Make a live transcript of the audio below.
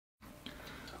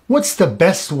What's the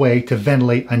best way to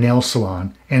ventilate a nail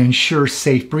salon and ensure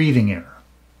safe breathing air?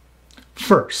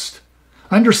 First,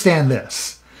 understand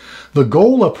this. The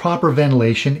goal of proper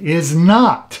ventilation is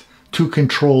not to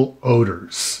control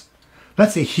odors.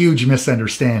 That's a huge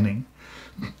misunderstanding.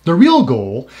 The real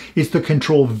goal is to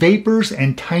control vapors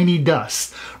and tiny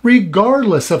dust,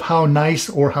 regardless of how nice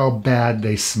or how bad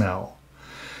they smell.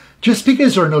 Just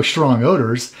because there are no strong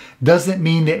odors doesn't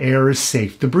mean the air is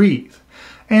safe to breathe.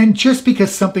 And just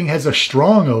because something has a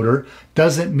strong odor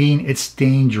doesn't mean it's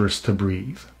dangerous to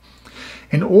breathe.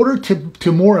 In order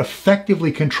to more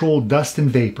effectively control dust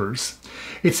and vapors,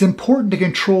 it's important to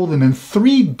control them in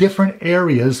 3 different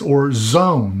areas or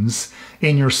zones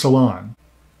in your salon.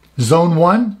 Zone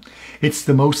 1, it's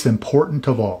the most important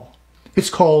of all. It's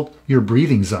called your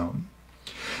breathing zone.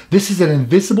 This is an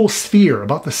invisible sphere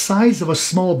about the size of a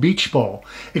small beach ball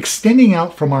extending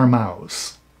out from our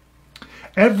mouths.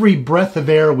 Every breath of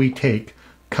air we take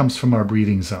comes from our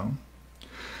breathing zone.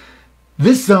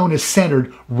 This zone is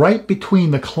centered right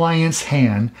between the client's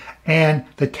hand and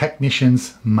the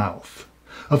technician's mouth.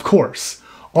 Of course,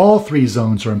 all 3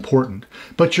 zones are important,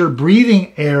 but your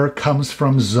breathing air comes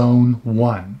from zone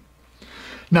 1.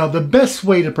 Now, the best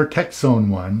way to protect zone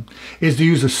 1 is to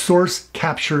use a source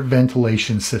capture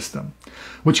ventilation system,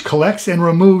 which collects and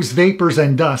removes vapors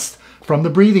and dust from the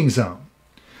breathing zone.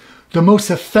 The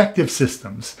most effective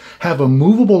systems have a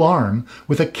movable arm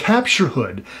with a capture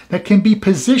hood that can be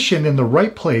positioned in the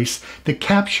right place to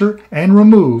capture and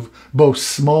remove both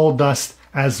small dust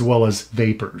as well as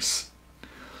vapors.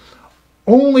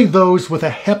 Only those with a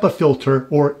HEPA filter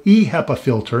or E-HEPA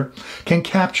filter can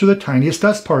capture the tiniest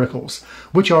dust particles,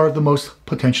 which are the most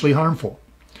potentially harmful.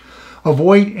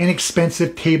 Avoid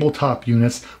inexpensive tabletop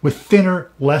units with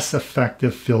thinner, less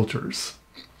effective filters.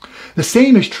 The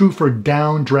same is true for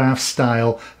downdraft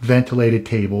style ventilated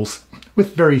tables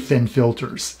with very thin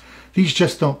filters. These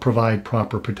just don't provide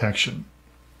proper protection.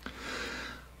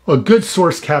 A good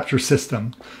source capture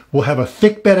system will have a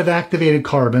thick bed of activated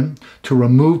carbon to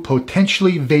remove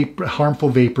potentially harmful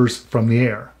vapors from the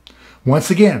air.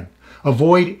 Once again,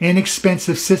 avoid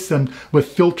inexpensive systems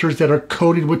with filters that are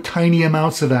coated with tiny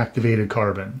amounts of activated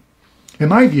carbon. In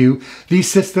my view,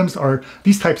 these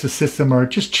types of systems are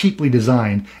just cheaply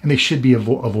designed and they should be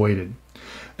avoided.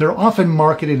 They're often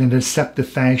marketed in a deceptive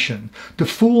fashion to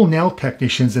fool nail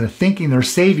technicians into thinking they're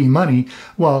saving money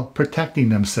while protecting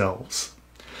themselves.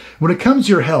 When it comes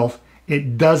to your health,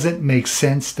 it doesn't make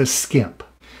sense to skimp.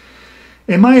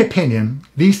 In my opinion,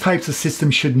 these types of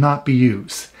systems should not be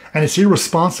used, and it's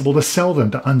irresponsible to sell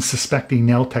them to unsuspecting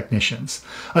nail technicians,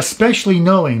 especially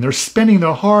knowing they're spending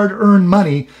their hard-earned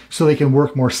money so they can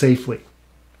work more safely.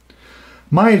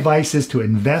 My advice is to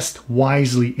invest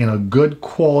wisely in a good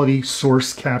quality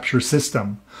source capture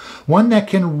system, one that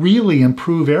can really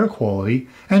improve air quality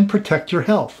and protect your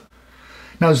health.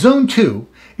 Now, Zone 2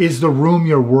 is the room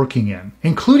you're working in,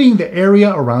 including the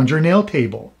area around your nail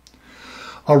table.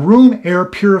 A room air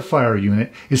purifier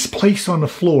unit is placed on the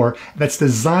floor that's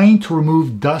designed to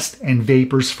remove dust and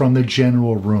vapors from the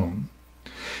general room.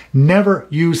 Never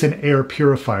use an air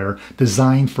purifier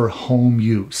designed for home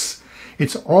use.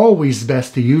 It's always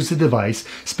best to use a device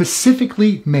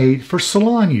specifically made for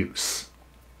salon use.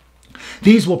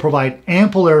 These will provide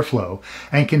ample airflow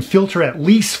and can filter at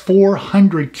least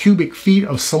 400 cubic feet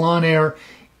of salon air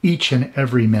each and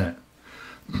every minute.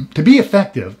 To be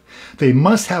effective, they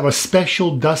must have a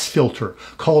special dust filter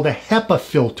called a HEPA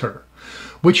filter,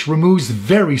 which removes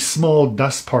very small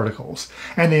dust particles,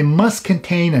 and they must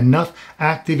contain enough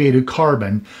activated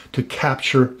carbon to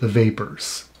capture the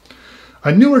vapors.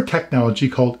 A newer technology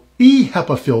called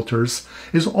E-HEPA filters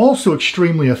is also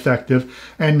extremely effective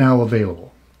and now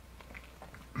available.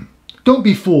 Don't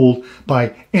be fooled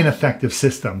by ineffective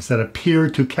systems that appear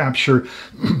to capture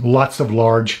lots of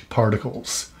large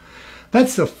particles.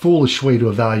 That's a foolish way to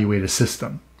evaluate a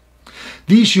system.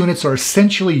 These units are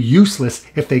essentially useless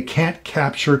if they can't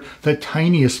capture the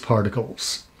tiniest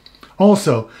particles.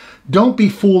 Also, don't be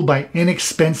fooled by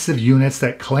inexpensive units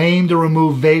that claim to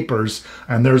remove vapors,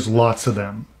 and there's lots of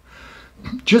them.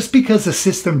 Just because a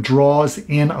system draws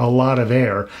in a lot of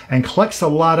air and collects a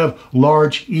lot of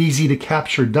large, easy to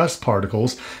capture dust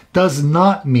particles does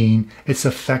not mean it's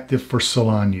effective for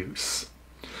salon use.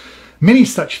 Many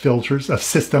such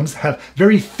systems have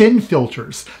very thin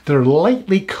filters that are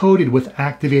lightly coated with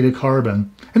activated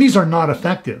carbon, and these are not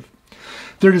effective.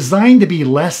 They're designed to be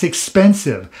less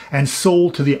expensive and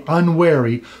sold to the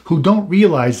unwary who don't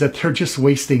realize that they're just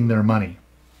wasting their money.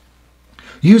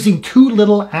 Using too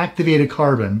little activated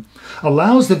carbon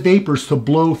allows the vapors to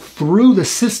blow through the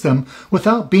system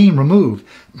without being removed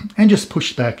and just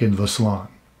pushed back into the salon.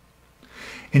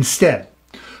 Instead,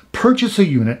 purchase a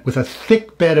unit with a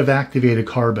thick bed of activated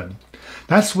carbon.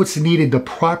 That's what's needed to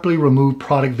properly remove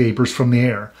product vapors from the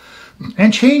air,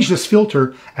 and change this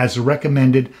filter as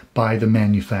recommended by the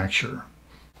manufacturer.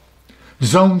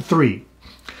 Zone 3.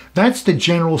 That's the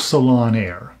general salon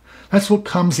air. That's what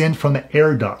comes in from the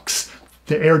air ducts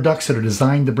that are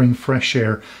designed to bring fresh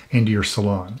air into your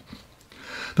salon.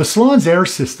 The salon's air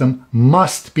system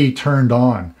must be turned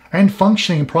on and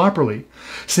functioning properly,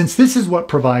 since this is what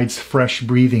provides fresh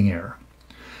breathing air.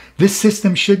 This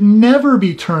system should never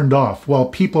be turned off while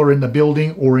people are in the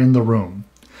building or in the room.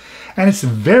 And it's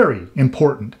very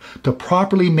important to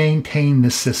properly maintain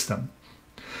this system.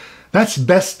 That's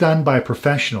best done by a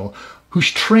professional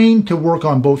who's trained to work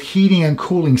on both heating and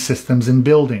cooling systems in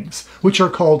buildings, which are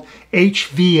called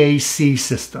HVAC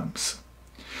systems.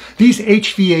 These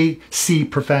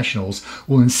HVAC professionals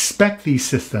will inspect these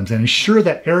systems and ensure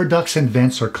that air ducts and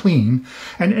vents are clean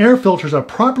and air filters are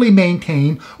properly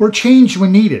maintained or changed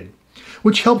when needed,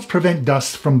 which helps prevent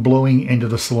dust from blowing into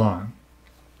the salon.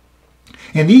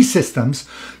 In these systems,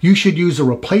 you should use a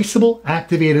replaceable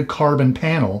activated carbon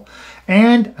panel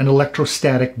and an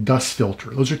electrostatic dust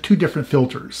filter. Those are two different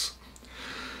filters.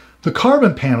 The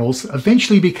carbon panels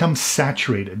eventually become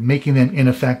saturated, making them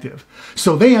ineffective,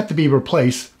 so they have to be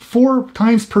replaced 4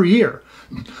 times per year,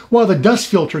 while the dust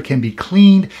filter can be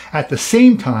cleaned at the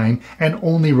same time and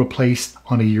only replaced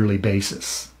on a yearly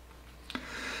basis.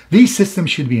 These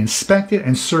systems should be inspected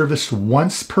and serviced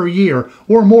once per year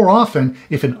or more often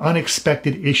if an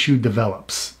unexpected issue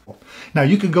develops. Now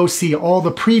you can go see all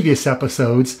the previous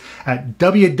episodes at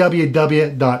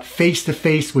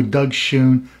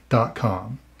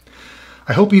www.facetofacewithDougSchoon.com.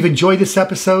 I hope you've enjoyed this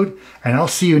episode, and I'll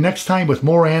see you next time with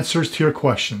more answers to your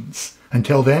questions.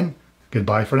 Until then,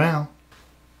 goodbye for now.